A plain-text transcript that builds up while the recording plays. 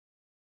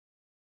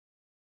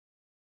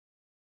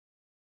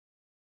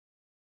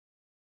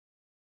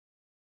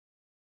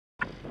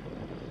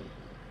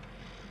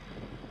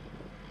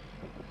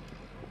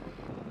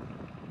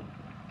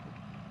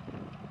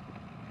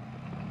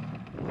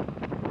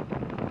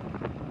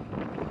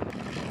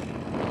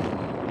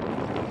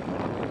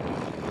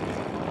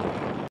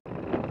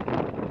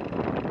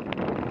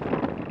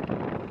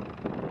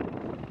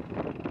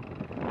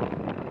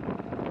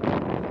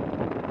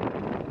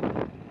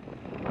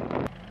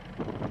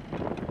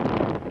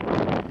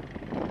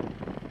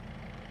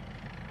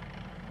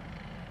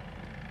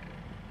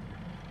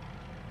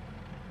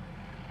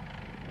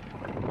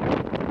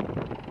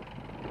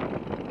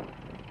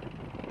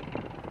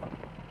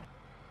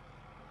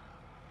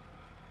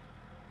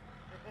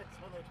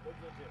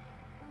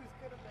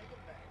gonna make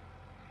it back?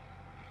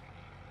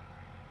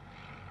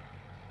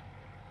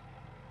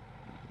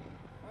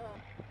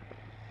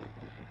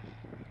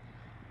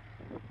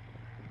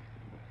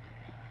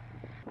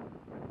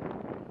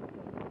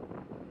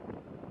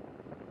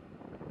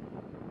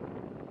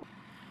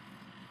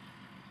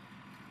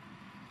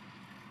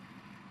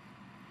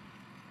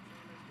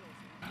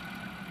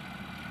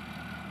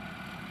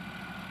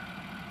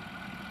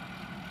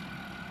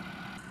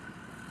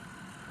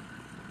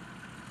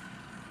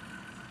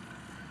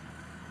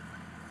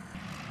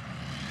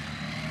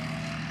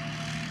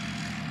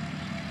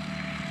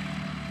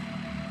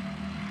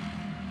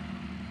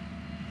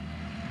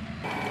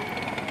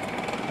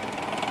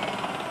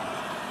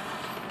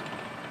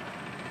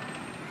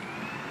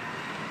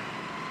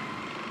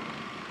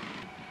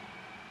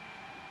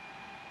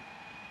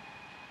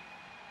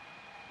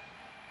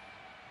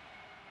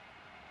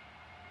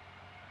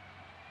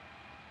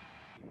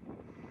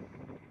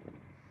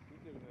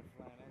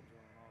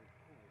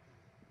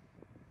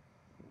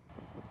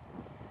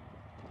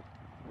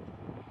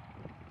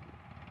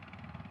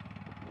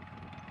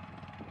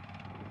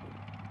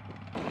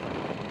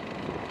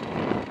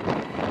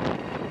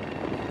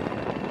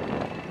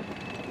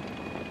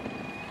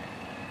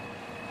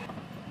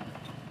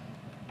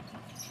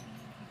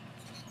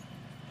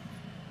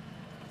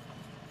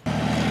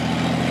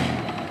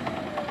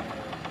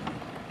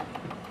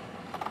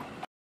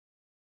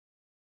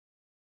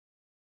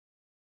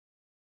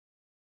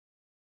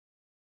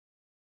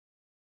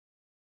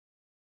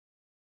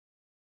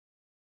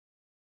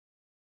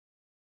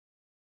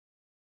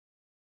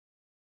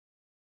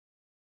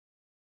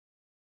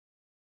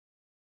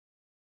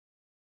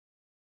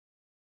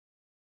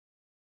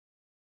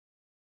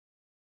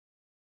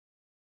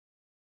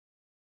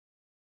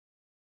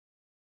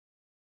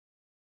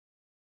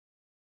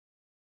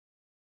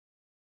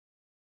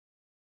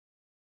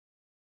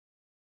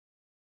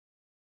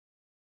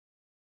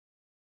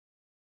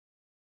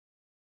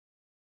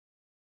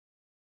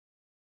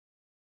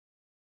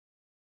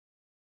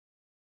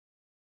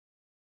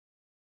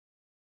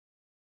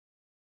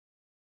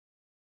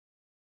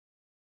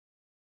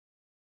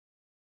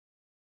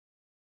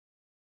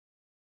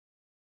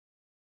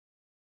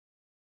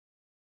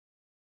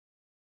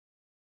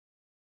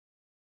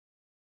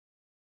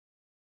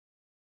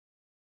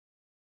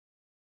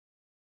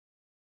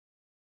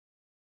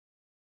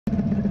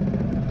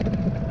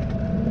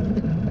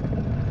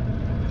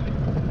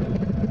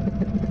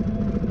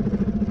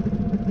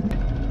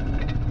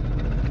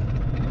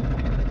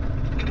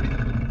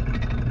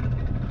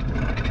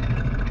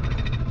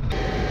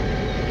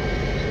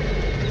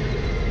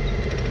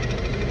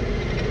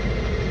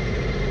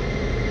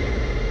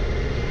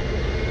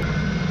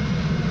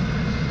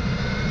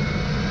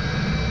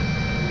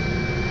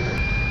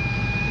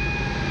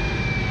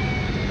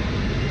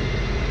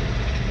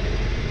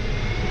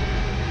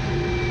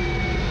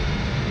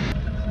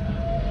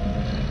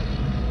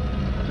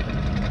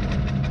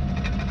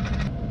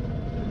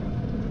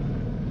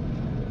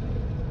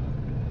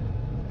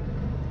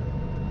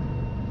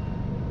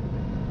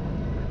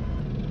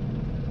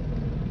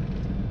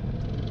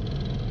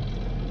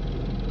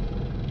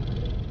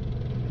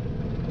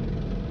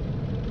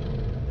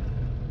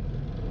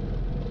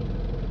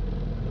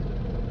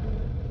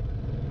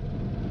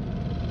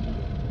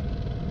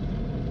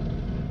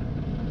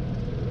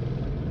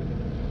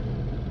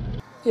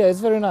 Yeah,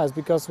 it's very nice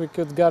because we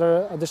could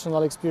gather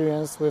additional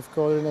experience with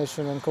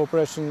coordination and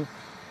cooperation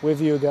with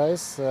you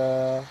guys.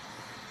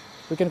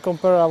 We can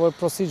compare our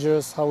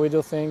procedures, how we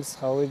do things,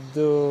 how we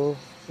do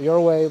your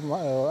way,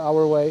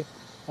 our way,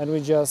 and we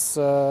just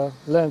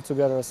learn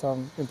together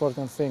some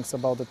important things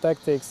about the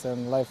tactics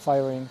and live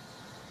firing.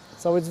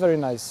 So it's very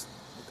nice.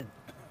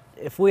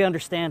 If we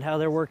understand how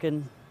they're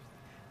working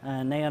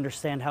and they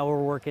understand how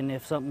we're working,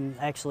 if something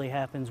actually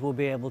happens, we'll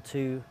be able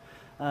to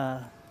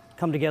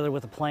come together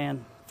with a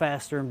plan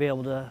faster and be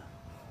able to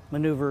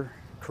maneuver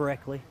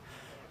correctly.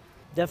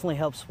 Definitely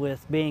helps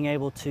with being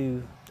able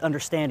to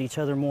understand each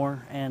other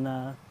more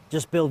and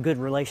just build good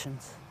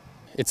relations.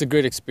 It's a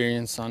great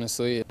experience,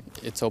 honestly.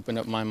 It's opened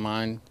up my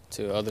mind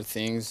to other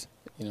things.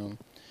 You know,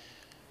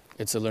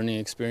 it's a learning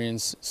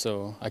experience,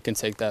 so I can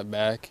take that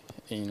back.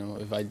 And, you know,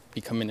 if I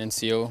become an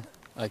NCO,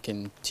 I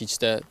can teach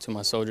that to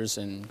my soldiers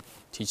and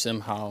teach them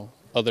how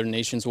other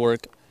nations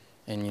work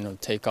and, you know,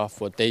 take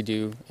off what they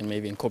do and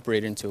maybe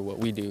incorporate it into what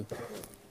we do.